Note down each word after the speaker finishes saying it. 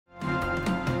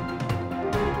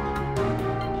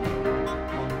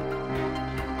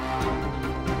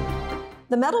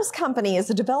The Metals Company is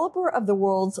a developer of the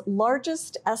world's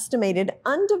largest estimated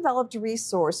undeveloped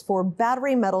resource for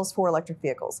battery metals for electric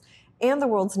vehicles, and the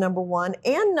world's #1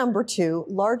 and #2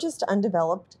 largest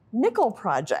undeveloped nickel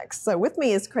projects. So with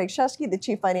me is Craig Shesky, the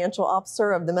Chief Financial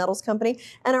Officer of the Metals Company,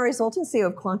 and Ari Zoldan, CEO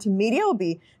of Quantum Media, will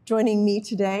be joining me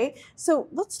today. So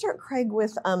let's start, Craig,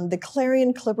 with the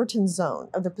Clarion Clipperton Zone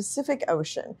of the Pacific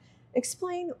Ocean.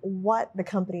 Explain what the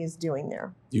company is doing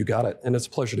there. You got it, and it's a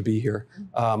pleasure to be here.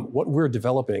 What we're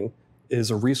developing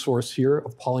is a resource here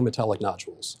of polymetallic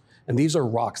nodules. And these are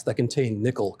rocks that contain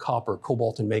nickel, copper,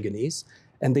 cobalt, and manganese,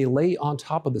 and they lay on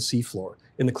top of the seafloor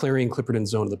in the Clarion Clipperton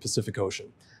Zone of the Pacific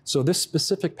Ocean. So this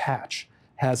specific patch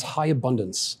has high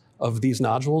abundance of these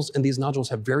nodules, and these nodules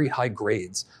have very high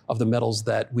grades of the metals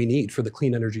that we need for the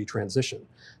clean energy transition.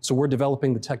 So we're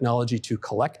developing the technology to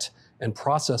collect and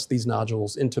process these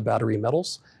nodules into battery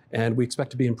metals, and we expect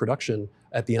to be in production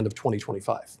at the end of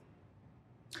 2025.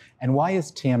 And why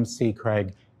is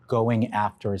TMCCraig going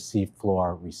after a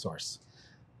seafloor resource?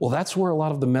 Well, that's where a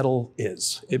lot of the metal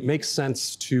is. It makes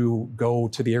sense to go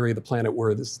to the area of the planet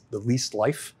where there's the least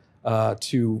life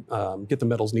to get the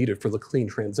metals needed for the clean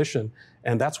transition,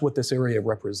 and that's what this area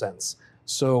represents.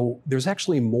 So there's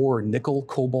actually more nickel,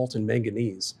 cobalt, and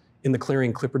manganese in the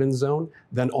Clarion Clipperton Zone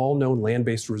than all known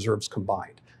land-based reserves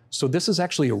combined. So this is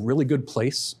actually a really good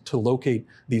place to locate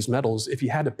these metals. If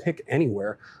you had to pick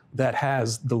anywhere that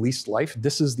has the least life,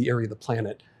 this is the area of the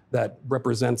planet that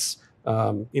represents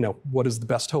what is the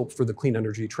best hope for the clean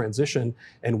energy transition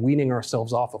and weaning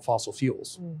ourselves off of fossil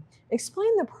fuels.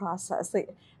 Explain the process.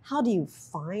 How do you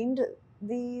find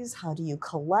these? How do you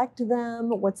collect them?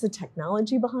 What's the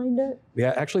technology behind it?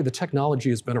 Yeah, actually the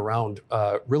technology has been around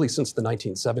really since the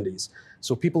 1970s.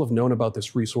 So people have known about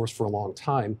this resource for a long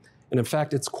time. And in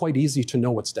fact, it's quite easy to know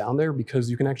what's down there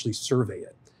because you can actually survey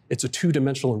it. It's a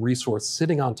two-dimensional resource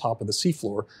sitting on top of the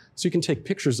seafloor, so you can take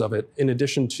pictures of it in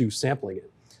addition to sampling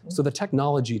it. So the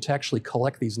technology to actually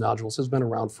collect these nodules has been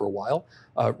around for a while.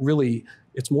 Really,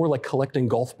 it's more like collecting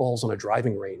golf balls on a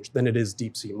driving range than it is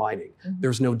deep sea mining.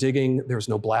 There's no digging, there's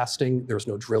no blasting, there's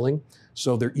no drilling.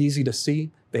 So they're easy to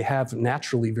see. They have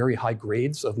naturally very high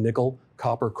grades of nickel,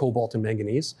 copper, cobalt, and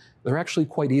manganese. They're actually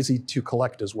quite easy to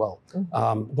collect as well.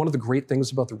 One of the great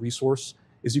things about the resource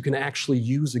is you can actually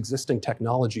use existing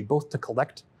technology both to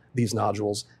collect these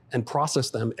nodules and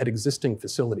process them at existing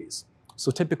facilities. So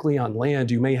typically on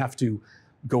land, you may have to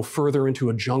go further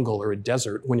into a jungle or a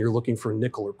desert when you're looking for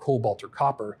nickel or cobalt or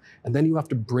copper, and then you have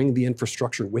to bring the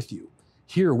infrastructure with you.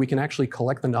 Here, we can actually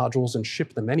collect the nodules and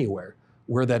ship them anywhere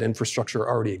where that infrastructure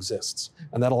already exists.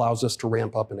 And that allows us to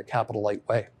ramp up in a capital-light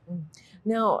way.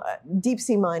 Now, deep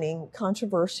sea mining,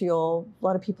 controversial. A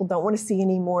lot of people don't want to see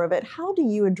any more of it. How do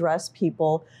you address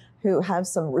people who have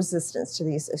some resistance to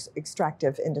these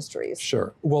extractive industries?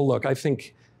 Sure. Well, look, I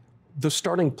think the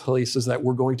starting place is that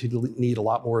we're going to need a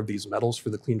lot more of these metals for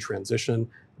the clean transition.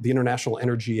 The International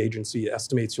Energy Agency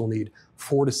estimates you'll need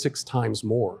 4 to 6 times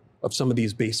more of some of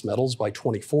these base metals by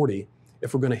 2040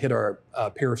 if we're going to hit our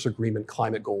Paris Agreement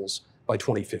climate goals by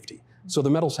 2050. So the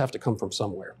metals have to come from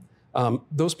somewhere.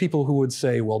 Those people who would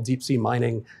say, well, deep sea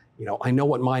mining, I know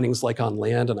what mining's like on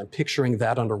land and I'm picturing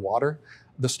that underwater.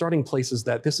 The starting place is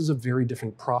that this is a very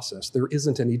different process. There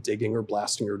isn't any digging or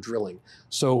blasting or drilling.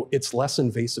 So it's less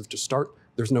invasive to start.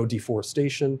 There's no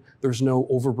deforestation. There's no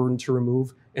overburden to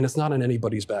remove. And it's not in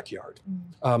anybody's backyard.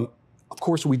 Of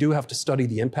course, we do have to study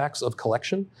the impacts of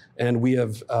collection. And we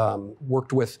have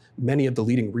worked with many of the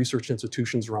leading research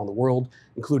institutions around the world,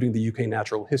 including the UK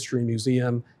Natural History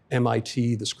Museum,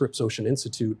 MIT, the Scripps Ocean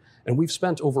Institute. And we've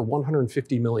spent over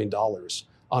 $150 million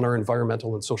on our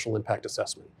environmental and social impact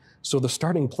assessment. So the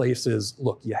starting place is,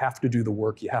 look, you have to do the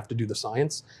work, you have to do the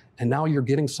science, and now you're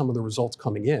getting some of the results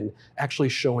coming in, actually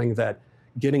showing that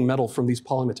getting metal from these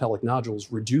polymetallic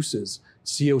nodules reduces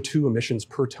CO2 emissions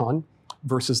per ton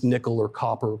versus nickel or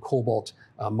copper or cobalt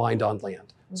mined on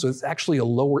land. So it's actually a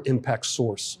lower impact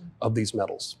source of these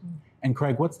metals. And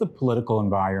Craig, what's the political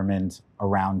environment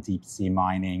around deep sea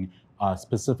mining?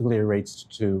 Specifically relates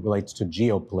to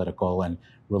geopolitical and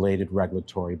related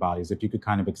regulatory bodies. If you could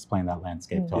kind of explain that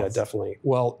landscape to us. Yeah, definitely.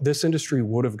 Well, this industry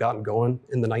would have gotten going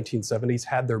in the 1970s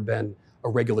had there been a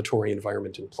regulatory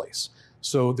environment in place.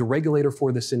 So the regulator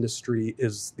for this industry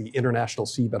is the International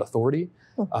Seabed Authority.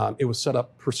 It was set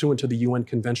up pursuant to the UN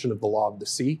Convention of the Law of the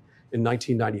Sea in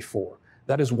 1994.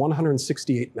 That is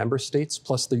 168 member states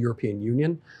plus the European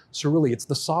Union. So really, it's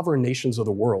the sovereign nations of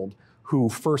the world who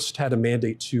first had a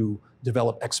mandate to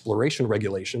develop exploration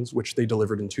regulations, which they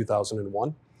delivered in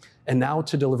 2001, and now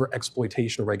to deliver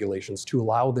exploitation regulations to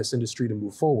allow this industry to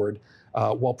move forward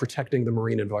while protecting the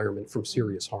marine environment from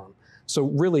serious harm. So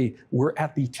really, we're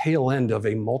at the tail end of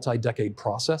a multi-decade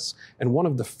process, and one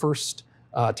of the first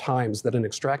times that an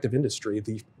extractive industry,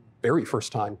 the very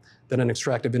first time that an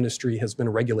extractive industry has been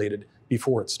regulated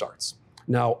before it starts.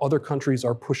 Now, other countries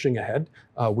are pushing ahead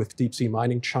with deep sea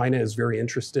mining. China is very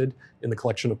interested in the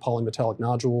collection of polymetallic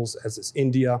nodules, as is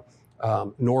India.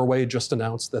 Norway just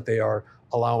announced that they are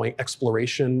allowing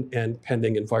exploration and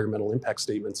pending environmental impact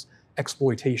statements,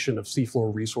 exploitation of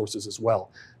seafloor resources as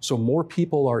well. So more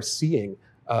people are seeing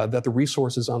that the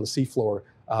resources on the seafloor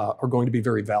are going to be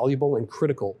very valuable and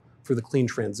critical for the clean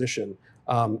transition.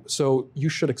 So you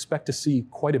should expect to see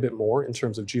quite a bit more in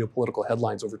terms of geopolitical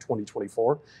headlines over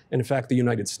 2024. And in fact, the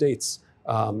United States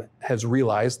has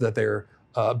realized that they're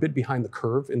a bit behind the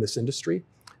curve in this industry.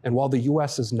 And while the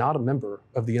US is not a member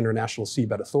of the International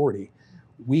Seabed Authority,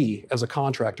 we, as a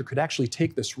contractor, could actually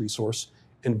take this resource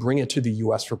and bring it to the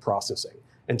US for processing,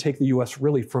 and take the US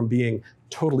really from being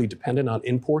totally dependent on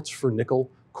imports for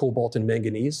nickel, cobalt, and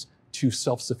manganese to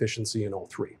self-sufficiency in all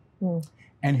three. Mm.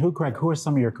 And Craig, who are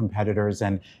some of your competitors,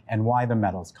 and why the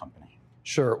metals company?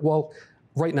 Sure. Well,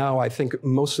 right now, I think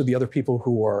most of the other people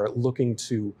who are looking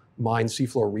to mine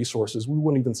seafloor resources, we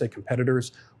wouldn't even say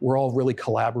competitors. We're all really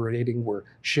collaborating. We're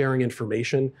sharing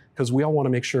information because we all want to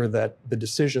make sure that the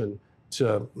decision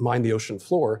to mine the ocean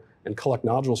floor and collect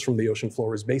nodules from the ocean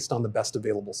floor is based on the best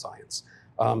available science.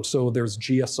 So there's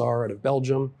GSR out of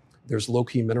Belgium. There's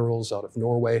Low-Key Minerals out of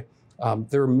Norway.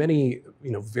 There are many,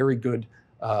 very good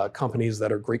companies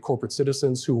that are great corporate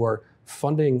citizens who are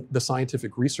funding the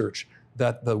scientific research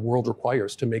that the world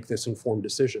requires to make this informed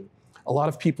decision. A lot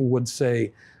of people would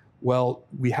say, well,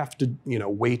 we have to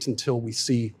wait until we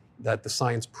see that the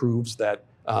science proves that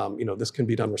this can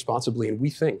be done responsibly. And we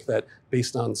think that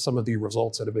based on some of the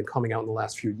results that have been coming out in the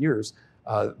last few years,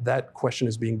 that question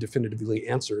is being definitively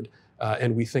answered.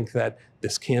 And we think that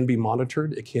this can be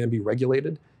monitored, it can be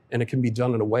regulated, and it can be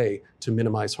done in a way to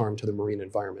minimize harm to the marine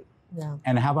environment. Yeah.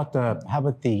 And how about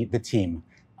the team,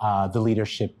 the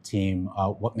leadership team?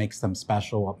 What makes them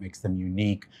special? What makes them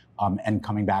unique? And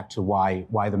coming back to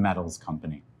why the metals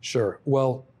company? Sure.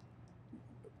 Well,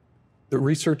 the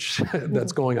research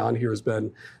that's going on here has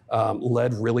been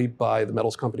led really by the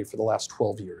metals company for the last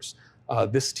 12 years.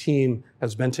 This team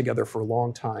has been together for a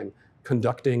long time,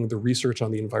 conducting the research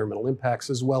on the environmental impacts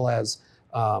as well as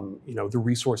the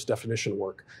resource definition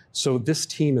work. So this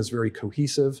team is very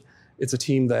cohesive. It's a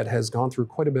team that has gone through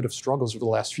quite a bit of struggles over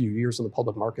the last few years in the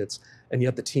public markets, and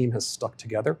yet the team has stuck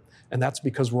together. And that's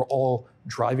because we're all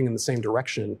driving in the same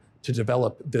direction to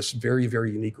develop this very,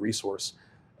 very unique resource.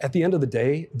 At the end of the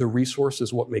day, the resource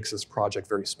is what makes this project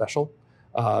very special.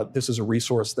 This is a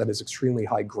resource that is extremely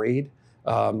high grade.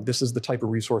 This is the type of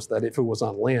resource that if it was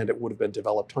on land, it would have been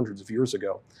developed hundreds of years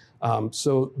ago.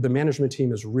 So the management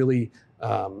team is really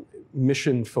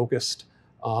mission focused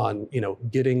on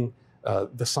getting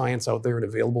the science out there and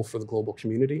available for the global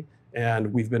community.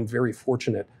 And we've been very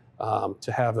fortunate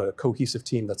to have a cohesive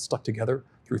team that's stuck together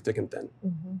through thick and thin.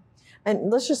 Mm-hmm.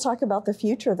 And let's just talk about the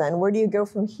future then. Where do you go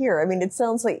from here? I mean, it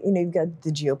sounds like you've got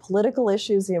the geopolitical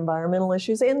issues, the environmental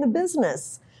issues, and the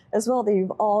business as well that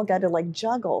you've all got to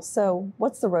juggle. So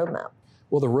what's the roadmap?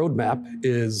 Well, the roadmap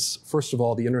is, first of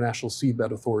all, the International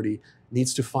Seabed Authority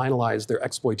needs to finalize their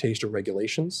exploitation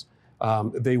regulations.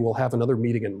 They will have another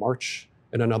meeting in March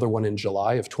and another one in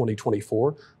July of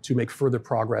 2024 to make further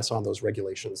progress on those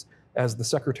regulations. As the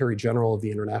Secretary General of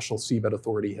the International Seabed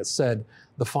Authority has said,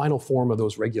 the final form of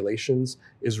those regulations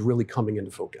is really coming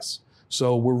into focus.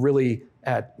 So we're really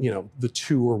at the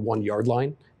 2 or 1 yard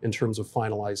line in terms of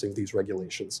finalizing these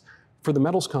regulations. For the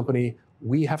metals company,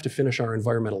 we have to finish our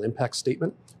environmental impact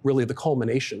statement, really the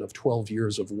culmination of 12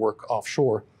 years of work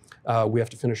offshore. We have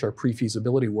to finish our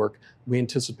pre-feasibility work. We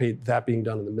anticipate that being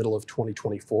done in the middle of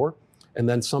 2024. And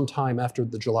then sometime after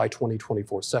the July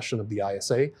 2024 session of the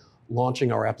ISA, launching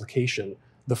our application,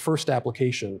 the first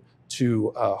application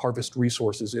to harvest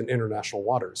resources in international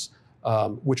waters,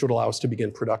 which would allow us to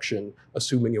begin production,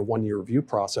 assuming a 1-year review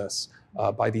process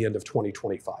by the end of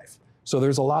 2025. So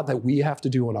there's a lot that we have to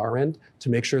do on our end to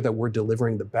make sure that we're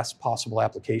delivering the best possible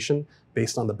application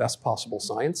based on the best possible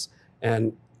science.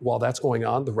 And while that's going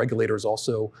on, the regulator is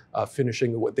also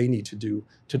finishing what they need to do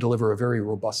to deliver a very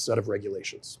robust set of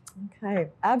regulations. Okay,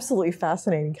 absolutely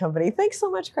fascinating company. Thanks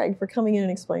so much, Craig, for coming in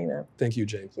and explaining that. Thank you,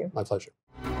 Jane. Thank you. My pleasure.